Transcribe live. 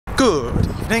Good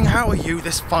evening, how are you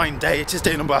this fine day? It is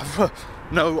day number...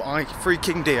 no, I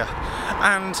freaking dear.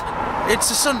 And it's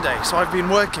a Sunday, so I've been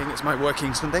working. It's my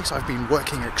working Sunday, so I've been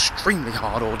working extremely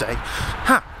hard all day.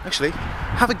 Actually,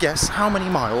 have a guess how many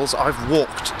miles I've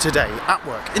walked today at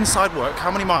work. Inside work, how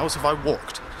many miles have I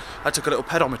walked? I took a little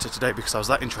pedometer today because I was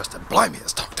that interested. Blimey,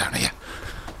 it's dark down here.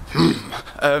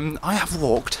 I have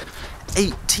walked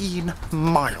 18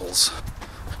 miles.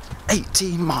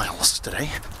 18 miles today.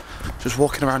 Just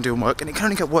walking around doing work, and it can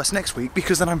only get worse next week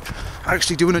because then I'm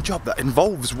actually doing a job that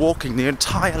involves walking the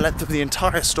entire length of the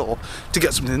entire store to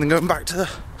get something and then going back to the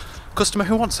customer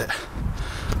who wants it.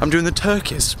 I'm doing the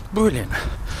turkeys. Brilliant.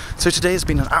 So today has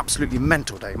been an absolutely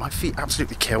mental day. My feet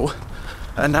absolutely kill,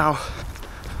 and now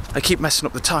I keep messing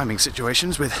up the timing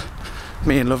situations with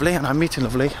me and Lovely, and I'm meeting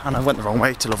Lovely, and I went the wrong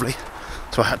way to Lovely,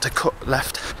 so I had to cut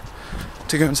left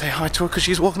to go and say hi to her because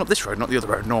she's walking up this road, not the other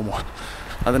road, the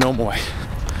normal way.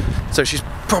 So she's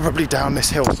probably down this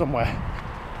hill somewhere.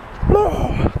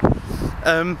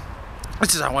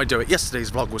 This is how I do it.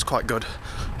 Yesterday's vlog was quite good.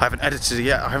 I haven't edited it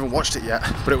yet, I haven't watched it yet,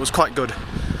 but it was quite good.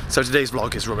 So today's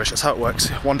vlog is rubbish. That's how it works.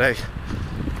 One day,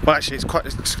 well actually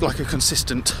it's like a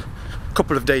consistent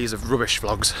couple of days of rubbish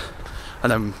vlogs,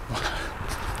 and then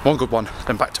one good one,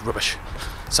 then back to rubbish.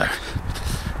 So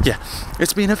yeah,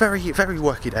 it's been a very, very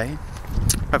worky day.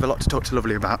 I have a lot to talk to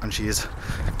Lovely about, and she is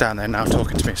down there now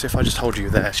talking to me, so if I just hold you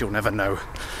there she'll never know.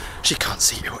 She can't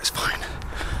see you, it's fine.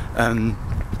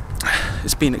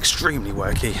 It's been extremely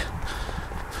worky,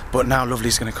 but now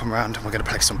Lovely's going to come round and we're going to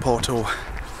play some Portal,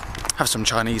 have some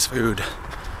Chinese food,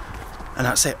 and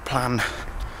that's it. Plan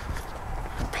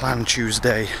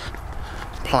Tuesday,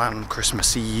 plan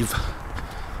Christmas Eve,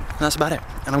 and that's about it.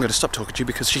 And I'm going to stop talking to you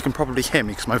because she can probably hear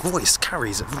me because my voice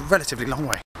carries a relatively long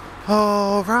way.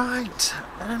 Alright,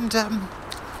 and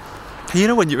you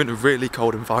know when you're in a really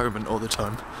cold environment all the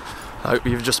time, like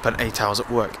you've just spent 8 hours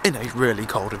at work in a really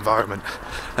cold environment,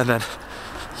 and then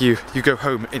you go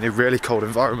home in a really cold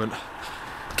environment,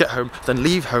 get home, then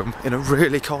leave home in a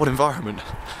really cold environment,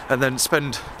 and then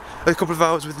spend a couple of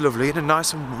hours with Lovely in a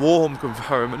nice and warm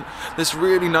environment that's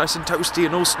really nice and toasty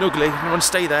and all snuggly, and you want to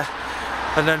stay there,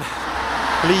 and then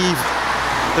leave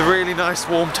the really nice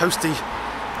warm toasty.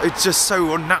 It's just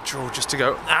so unnatural just to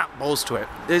go, balls to it.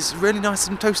 It's really nice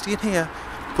and toasty in here,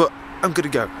 but I'm gonna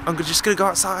go. I'm just gonna go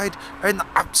outside in the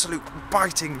absolute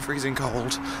biting freezing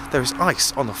cold. There is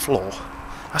ice on the floor.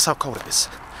 That's how cold it is.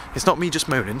 It's not me just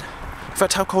moaning. In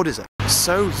fact, how cold is it?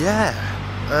 So yeah,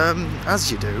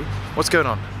 as you do, what's going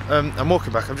on? I'm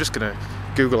walking back. I'm just gonna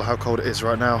Google how cold it is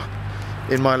right now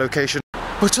in my location.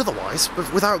 But otherwise,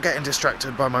 without getting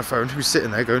distracted by my phone, who's sitting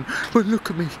there going, well,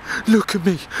 look at me, look at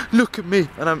me, look at me.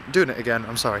 And I'm doing it again,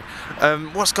 I'm sorry.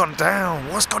 What's gone down?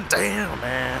 What's gone down,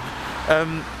 man?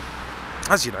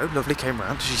 As you know, Lovely came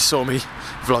round. She saw me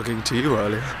vlogging to you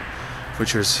earlier,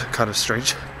 which was kind of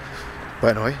strange.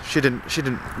 But anyway, she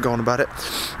didn't go on about it.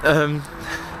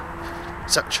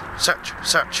 Searching,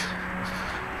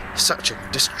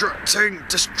 distracting.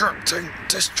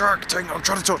 I'm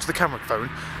trying to talk to the camera phone.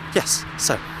 Yes,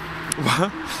 so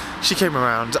she came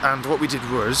around, and what we did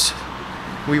was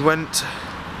we went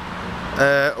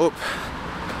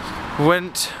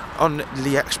on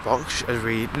the Xbox as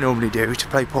we normally do to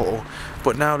play Portal,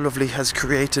 but now Lovely has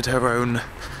created her own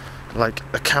like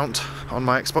account on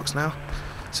my Xbox now,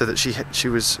 so that she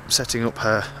was setting up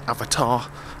her avatar,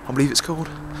 I believe it's called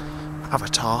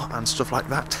avatar and stuff like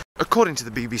that. According to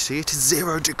the BBC, it is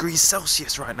 0 degrees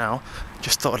Celsius right now.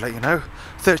 Just thought I'd let you know.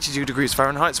 32 degrees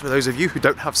Fahrenheit for those of you who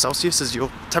don't have Celsius as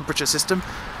your temperature system.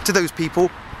 To those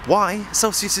people, why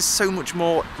Celsius is so much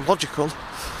more logical.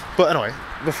 But anyway,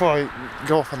 before I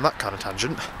go off on that kind of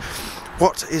tangent,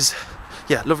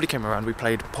 yeah, Lovely came around, we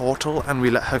played Portal, and we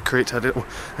let her create her little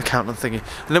account and thingy.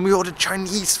 And then we ordered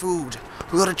Chinese food.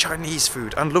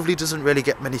 And Lovely doesn't really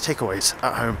get many takeaways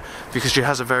at home because she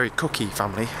has a very cookie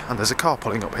family, and there's a car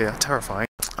pulling up here, terrifying.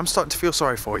 I'm starting to feel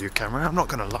sorry for you, Cameron, I'm not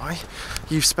gonna lie.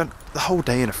 You've spent the whole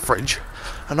day in a fridge,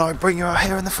 and I bring you out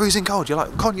here in the freezing cold. You're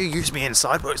like, can't you use me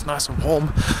inside where it's nice and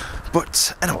warm?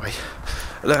 But anyway,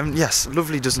 yes,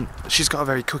 Lovely doesn't, she's got a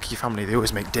very cookie family. They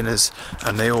always make dinners,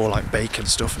 and they all like bake and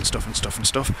stuff,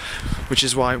 which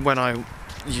is why when I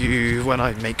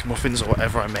make muffins or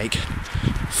whatever I make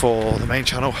for the main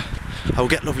channel, I will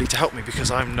get Lovely to help me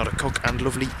because I'm not a cook and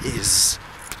Lovely is.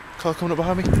 Car coming up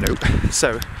behind me? Nope.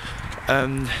 So,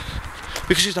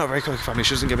 because she's not a very cookie family,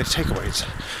 she doesn't get me takeaways.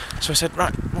 So I said,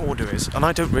 right, what we'll do is, and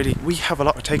we have a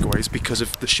lot of takeaways because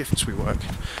of the shifts we work.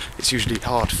 It's usually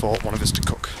hard for one of us to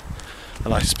cook,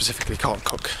 and I specifically can't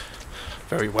cook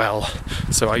very well,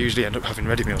 so I usually end up having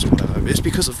ready meals or whatever. But it's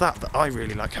because of that I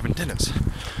really like having dinners.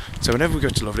 So whenever we go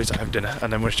to Lovelies I have dinner,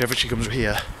 and then whenever she comes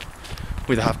here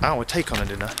we either have our take on a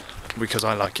dinner because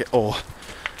I like it, or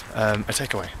a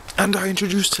takeaway. And I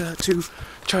introduced her to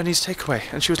Chinese takeaway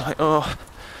and she was like, oh,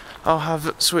 I'll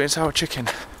have sweet and sour chicken.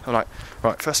 I'm like,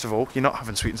 right, first of all, you're not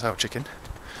having sweet and sour chicken.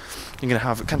 You're going to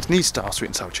have Cantonese style sweet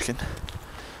and sour chicken,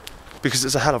 because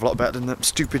it's a hell of a lot better than the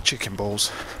stupid chicken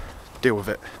balls. Deal with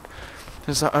it. And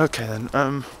it's like, okay then,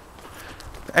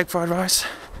 egg fried rice?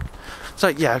 It's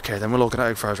like, yeah, okay then, we'll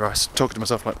organise egg fried rice. Talking to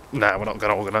myself like, nah, we're not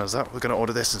going to organise that, we're going to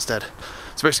order this instead.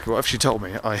 So basically whatever she told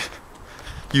me, I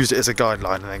used it as a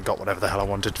guideline and then got whatever the hell I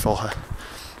wanted for her.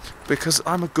 Because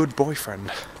I'm a good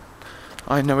boyfriend.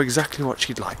 I know exactly what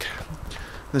she'd like.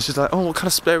 And she's like, oh, what kind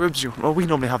of spare ribs do you want? Well, we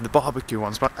normally have the barbecue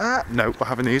ones, but no, we're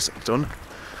having these, done.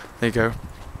 There you go.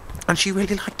 And she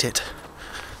really liked it.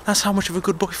 That's how much of a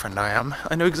good boyfriend I am.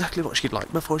 I know exactly what she'd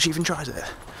like before she even tries it.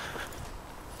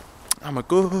 I'm a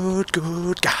good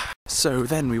guy. So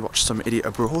then we watched some Idiot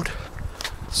Abroad,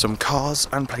 some Cars,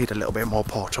 and played a little bit more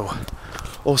Portal.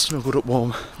 All snuggled up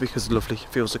warm because lovely,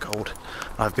 feels the cold.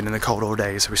 I've been in the cold all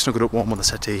day, so we snuggled up warm on the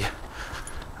settee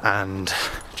and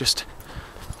just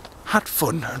had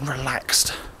fun and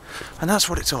relaxed. And that's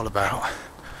what it's all about.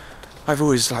 I've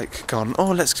always like gone,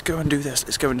 oh, let's go and do this,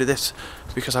 let's go and do this,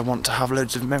 because I want to have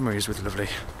loads of memories with Lovely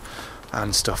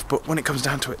and stuff. But when it comes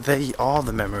down to it, they are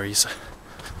the memories.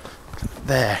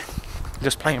 There,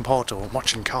 just playing Portal and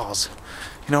watching Cars.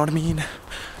 You know what I mean?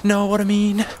 Know what I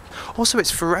mean? Also,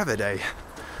 it's Forever Day,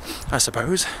 I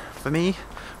suppose. For me,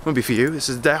 won't be for you. This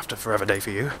is the day after Forever Day for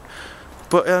you.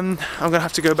 But I'm gonna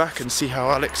have to go back and see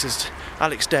how Alex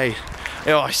Day.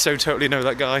 Oh, I so totally know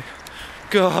that guy.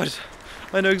 God,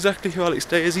 I know exactly who Alex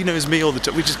Day is. He knows me all the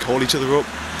time. We just call each other up.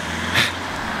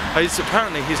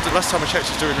 Apparently, the last time I checked,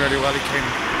 he's doing really well.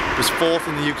 He was 4th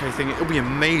in the UK thing. It'll be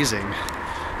amazing.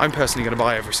 I'm personally going to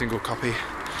buy every single copy.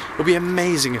 It'll be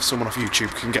amazing if someone off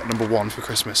YouTube can get #1 for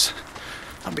Christmas.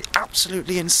 That'd be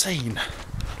absolutely insane.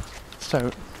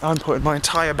 So I'm putting my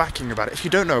entire backing about it. If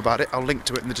you don't know about it, I'll link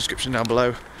to it in the description down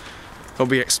below. I'll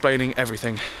be explaining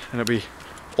everything, and it'll be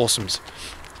awesome.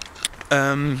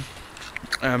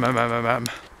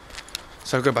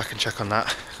 So go back and check on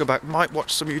that. Go back, might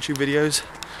watch some YouTube videos,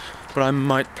 but I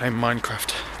might play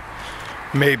Minecraft.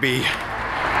 Maybe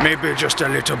just a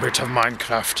little bit of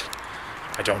Minecraft.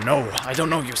 I don't know,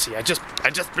 you see, I just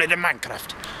played in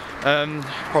Minecraft.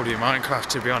 Probably Minecraft,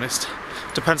 to be honest.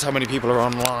 Depends how many people are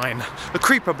online. A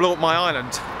creeper blew up my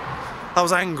island. I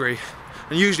was angry.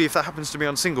 And usually if that happens to me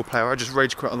on single player, I just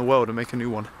rage quit on the world and make a new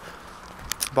one.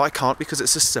 But I can't because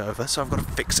it's a server, so I've got to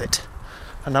fix it.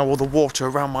 And now all the water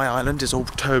around my island is all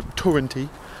torrenty,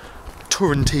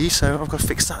 so I've got to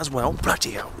fix that as well.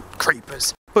 Bloody hell,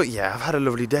 creepers. But yeah, I've had a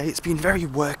lovely day. It's been very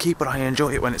worky, but I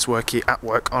enjoy it when it's worky at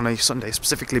work on a Sunday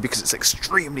specifically because it's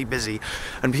extremely busy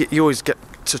and you always get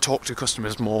to talk to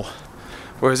customers more.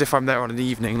 Whereas if I'm there on an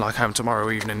evening, like I am tomorrow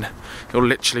evening, it'll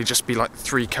literally just be like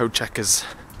 3 code checkers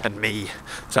and me.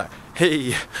 It's like,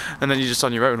 hey, and then you're just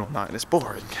on your own all night and it's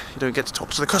boring. You don't get to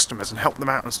talk to the customers and help them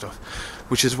out and stuff.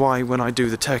 Which is why when I do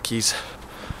the turkeys,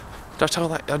 did I tell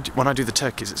that? When I do the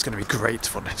turkeys, it's going to be great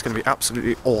fun. It's going to be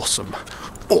absolutely awesome.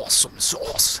 Awesome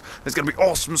sauce. There's going to be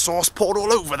awesome sauce poured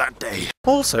all over that day.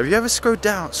 Also, have you ever scrolled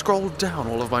down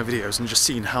all of my videos and just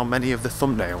seen how many of the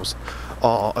thumbnails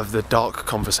are of the dark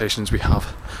conversations we have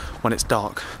when it's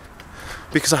dark?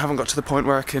 Because I haven't got to the point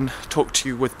where I can talk to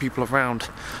you with people around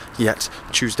yet.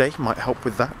 Tuesday might help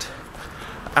with that.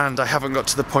 And I haven't got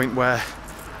to the point where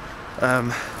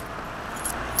I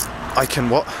can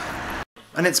what?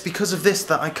 And it's because of this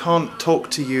that I can't talk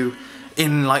to you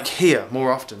in like here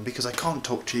more often, because I can't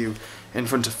talk to you in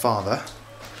front of father.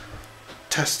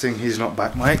 Testing, he's not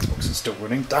back. My Xbox is still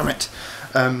running, damn it.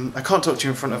 I can't talk to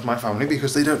you in front of my family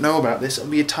because they don't know about this.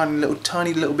 It'll be a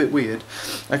tiny little bit weird.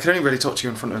 I can only really talk to you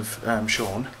in front of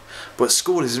Sean, but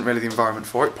school isn't really the environment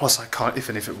for it. Plus I can't,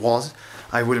 even if it was,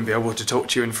 I wouldn't be able to talk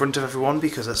to you in front of everyone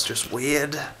because that's just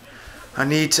weird. I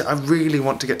really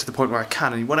want to get to the point where I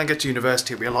can, and when I get to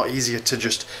university it'll be a lot easier to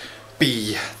just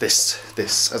be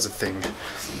this as a thing.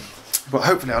 But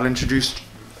hopefully I'll introduce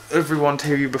everyone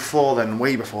to you before then,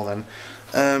 way before then.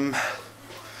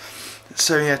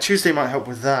 So yeah, Tuesday might help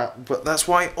with that, but that's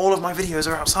why all of my videos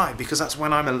are outside, because that's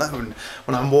when I'm alone,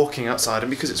 when I'm walking outside, and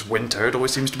because it's winter it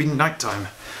always seems to be nighttime.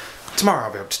 Tomorrow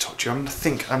I'll be able to talk to you. I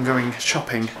think I'm going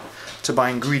shopping to buy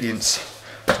ingredients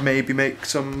to maybe make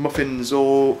some muffins,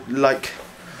 or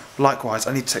likewise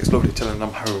I need to text Lovely to tell her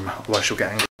I'm home, otherwise she'll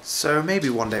get angry. So maybe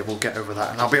one day we'll get over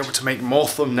that and I'll be able to make more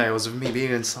thumbnails of me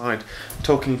being inside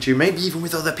talking to you, maybe even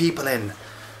with other people in.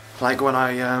 Like when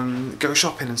I go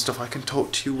shopping and stuff, I can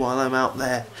talk to you while I'm out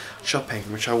there shopping,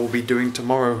 which I will be doing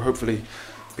tomorrow, hopefully.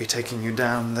 Be taking you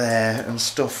down there and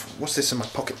stuff. What's this in my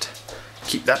pocket?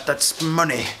 Keep that, that's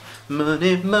money.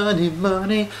 Money, money,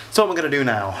 money. So what I'm going to do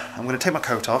now, I'm going to take my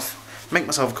coat off, make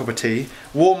myself a cup of tea,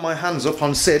 warm my hands up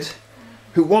on Sid,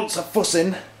 who wants a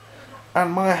fussing,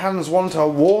 and my hands want a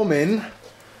warming.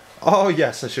 Oh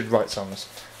yes, I should write songs.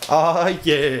 Ah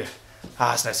yeah.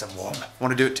 Ah, it's nice and warm. I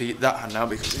want to do it to that hand now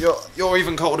because you're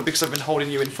even colder because I've been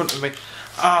holding you in front of me.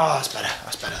 Ah, that's better,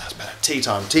 that's better, that's better. Tea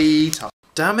time, tea time.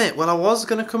 Damn it, well I was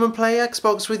going to come and play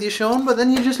Xbox with you, Sean, but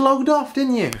then you just logged off,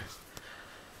 didn't you?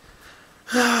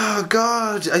 Oh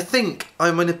god, I think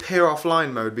I'm in a peer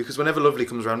offline mode because whenever Lovely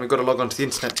comes around we've got to log onto the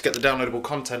internet to get the downloadable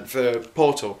content for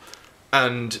Portal.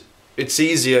 And it's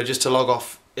easier just to log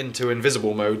off into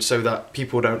invisible mode so that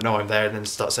people don't know I'm there and then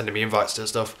start sending me invites to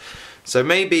stuff. So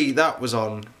maybe that was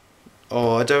on.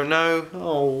 Oh, I don't know.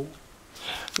 Oh.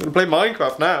 I'm gonna play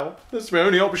Minecraft now. That's my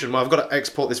only option. Well, I've got to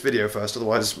export this video first,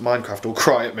 otherwise Minecraft will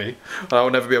cry at me and I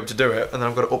will never be able to do it, and then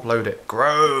I've got to upload it.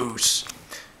 Gross.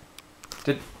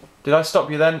 Did I stop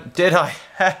you then? Did I?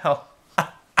 Hell.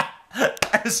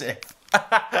 As if.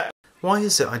 Why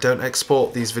is it I don't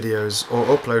export these videos or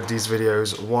upload these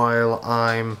videos while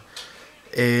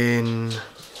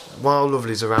while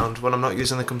Lovely's around, when I'm not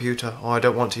using the computer, or I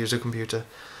don't want to use a computer?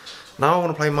 Now I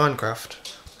want to play Minecraft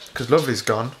because Lovely's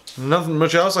gone. Nothing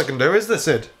much else I can do, is there,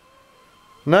 Sid?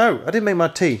 No, I didn't make my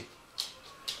tea.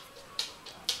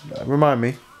 Remind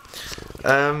me.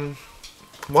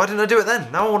 Why didn't I do it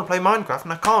then? Now I want to play Minecraft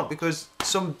and I can't because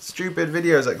some stupid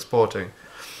video is exporting.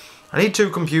 I need 2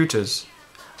 computers.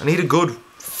 I need a good,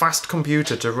 fast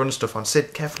computer to run stuff on.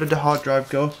 Sid, careful of the hard drive,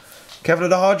 girl. Careful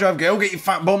of the hard drive, girl. Get your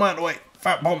fat bum out of the way.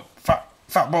 Fat bum, fat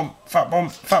bum, fat bum,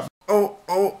 fat bum.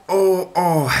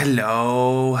 Oh,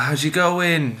 hello. How's you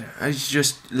going? I was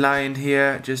just lying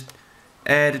here, just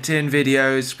editing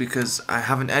videos because I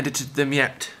haven't edited them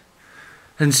yet.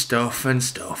 And stuff. And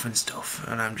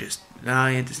I'm just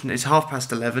lying. It's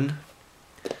 11:30.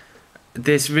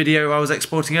 This video I was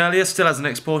exporting earlier still hasn't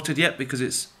exported yet because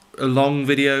it's a long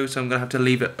video, so I'm going to have to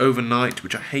leave it overnight,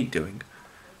 which I hate doing.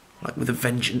 Like with a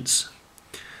vengeance.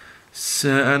 So,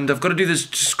 and I've got to do this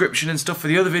description and stuff for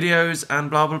the other videos and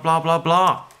blah blah blah blah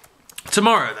blah.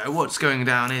 Tomorrow though, what's going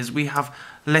down is we have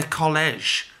Le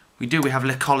Collège. We have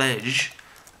Le Collège.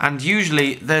 And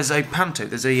usually there's a panto.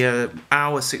 There's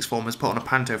our sixth formers put on a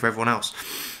panto for everyone else.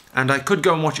 And I could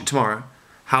go and watch it tomorrow.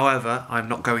 However, I'm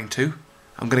not going to.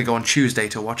 I'm going to go on Tuesday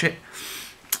to watch it.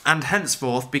 And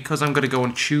henceforth, because I'm going to go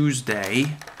on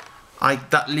Tuesday,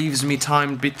 that leaves me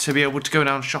time to be able to go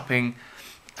down shopping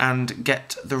and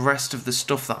get the rest of the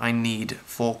stuff that I need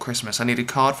for Christmas. I need a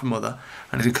card for Mother.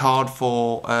 I need a card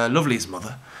for Lovely's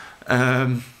mother.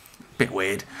 Bit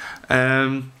weird.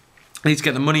 I need to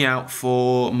get the money out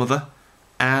for Mother.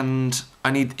 And I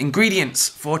need ingredients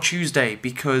for Tuesday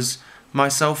because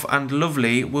myself and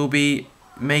Lovely will be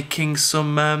making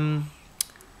some...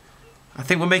 I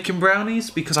think we're making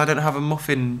brownies because I don't have a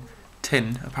muffin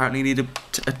tin. Apparently you need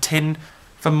a tin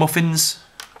for muffins.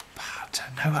 I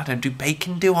don't know, I don't do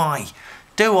bacon, do I?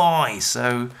 Do I?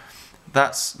 So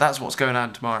that's what's going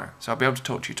on tomorrow. So I'll be able to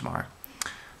talk to you tomorrow.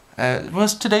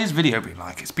 What's today's video been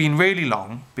like? It's been really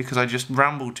long because I just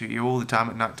ramble to you all the time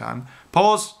at night time.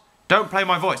 Pause! Don't play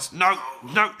my voice. No,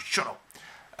 shut up.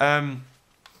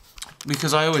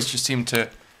 Because I always just seem to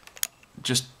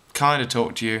just kind of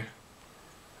talk to you.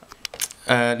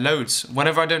 Loads.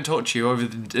 Whenever I don't talk to you over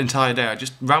the entire day, I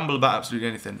just ramble about absolutely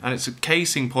anything. And it's a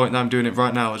casing point that I'm doing it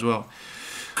right now as well.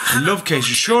 I love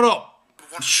cases. Shut up!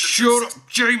 Shut up,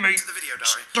 Jamie!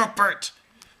 Stop it!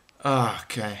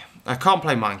 Okay. I can't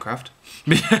play Minecraft.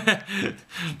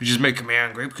 Which is making me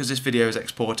angry because this video is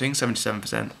exporting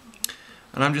 77%.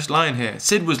 And I'm just lying here.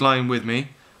 Sid was lying with me,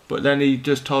 but then he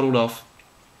just toddled off.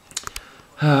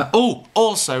 Oh,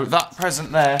 also, that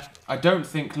present there, I don't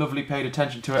think Lovely paid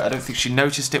attention to it. I don't think she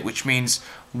noticed it, which means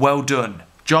well done.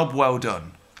 Job well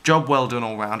done. Job well done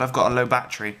all round. I've got a low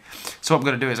battery. So what I'm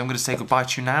going to do is I'm going to say goodbye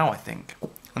to you now, I think.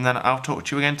 And then I'll talk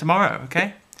to you again tomorrow,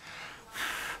 okay?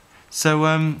 So,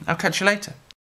 I'll catch you later.